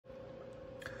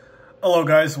Hello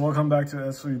guys, welcome back to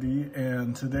S3D,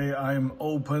 and today I am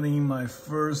opening my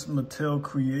first Mattel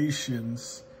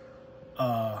Creations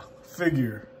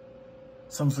figure,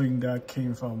 something that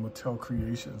came from Mattel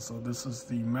Creations. So this is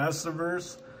the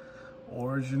Masterverse,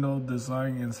 original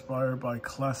design inspired by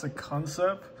classic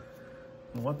concept.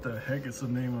 What the heck is the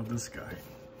name of this guy?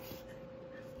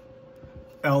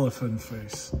 Elephant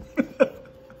face.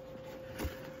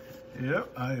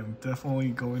 Yep, I am definitely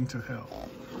going to hell.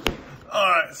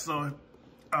 Alright, so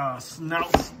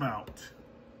Snout Spout,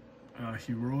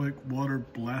 heroic water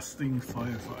blasting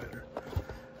firefighter.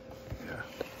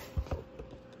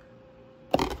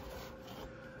 Yeah.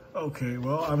 Okay,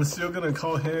 well, I'm still gonna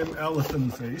call him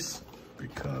Elephant Face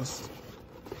because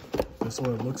that's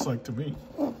what it looks like to me.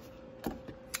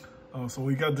 So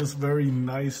we got this very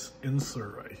nice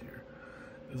insert right here.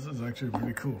 This is actually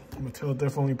pretty cool. Mattel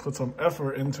definitely put some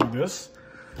effort into this.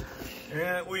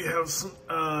 And we have some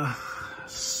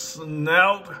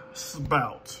Snout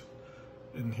Spout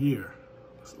in here.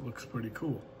 This looks pretty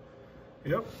cool.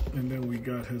 Yep, and then we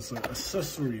got his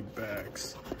accessory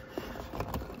bags.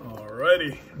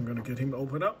 Alrighty, I'm gonna get him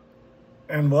open up.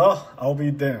 And well, I'll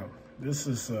be damned. This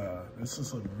is a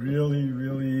really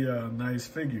nice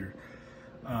figure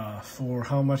for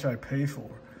how much I pay for.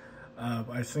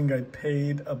 I think I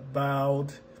paid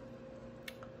about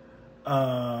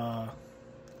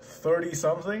 30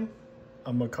 something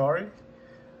on Macari.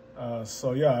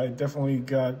 So yeah, I definitely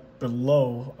got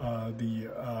below the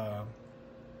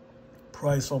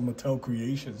price of Mattel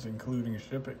Creations, including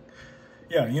shipping.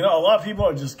 Yeah, you know, a lot of people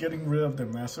are just getting rid of the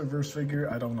Masterverse figure.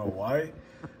 I don't know why,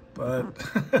 but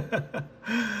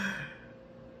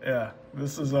yeah,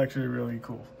 this is actually really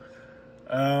cool.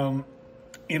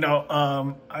 You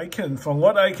know, from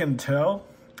what I can tell,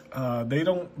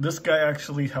 this guy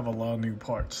actually have a lot of new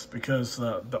parts because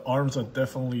the arms are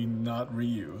definitely not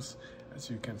reused, as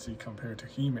you can see, compared to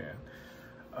He-Man.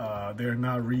 They're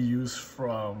not reused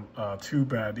from Too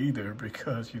Bad either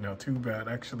because, you know, Too Bad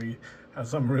actually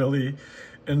has some really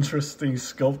interesting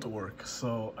sculpt work.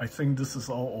 So I think this is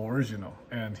all original,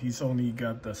 and he's only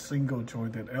got the single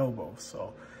jointed elbow.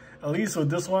 So at least with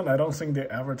this one, I don't think they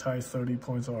advertise 30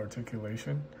 points of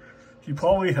articulation. He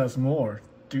probably has more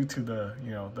due to the,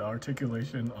 you know, the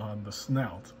articulation on the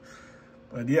snout.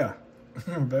 But yeah,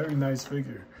 very nice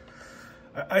figure.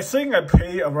 I think I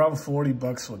pay around 40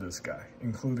 bucks for this guy,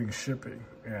 including shipping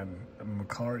and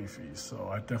Macari fees. So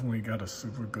I definitely got a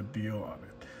super good deal on it.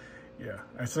 Yeah,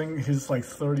 I think he's like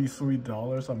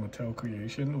 $33 on Mattel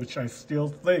Creation, which I still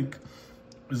think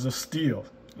is a steal,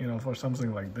 you know, for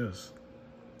something like this.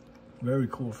 Very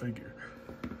cool figure.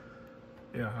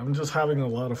 Yeah, I'm just having a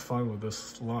lot of fun with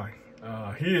this line.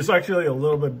 He is actually a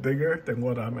little bit bigger than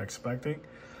what I'm expecting.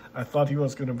 I thought he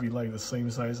was going to be like the same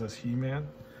size as He-Man.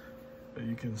 But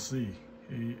you can see,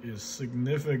 he is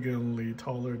significantly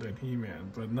taller than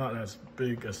He-Man, but not as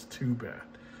big as Too Bad.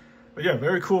 But yeah,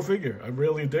 very cool figure. I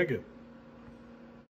really dig it.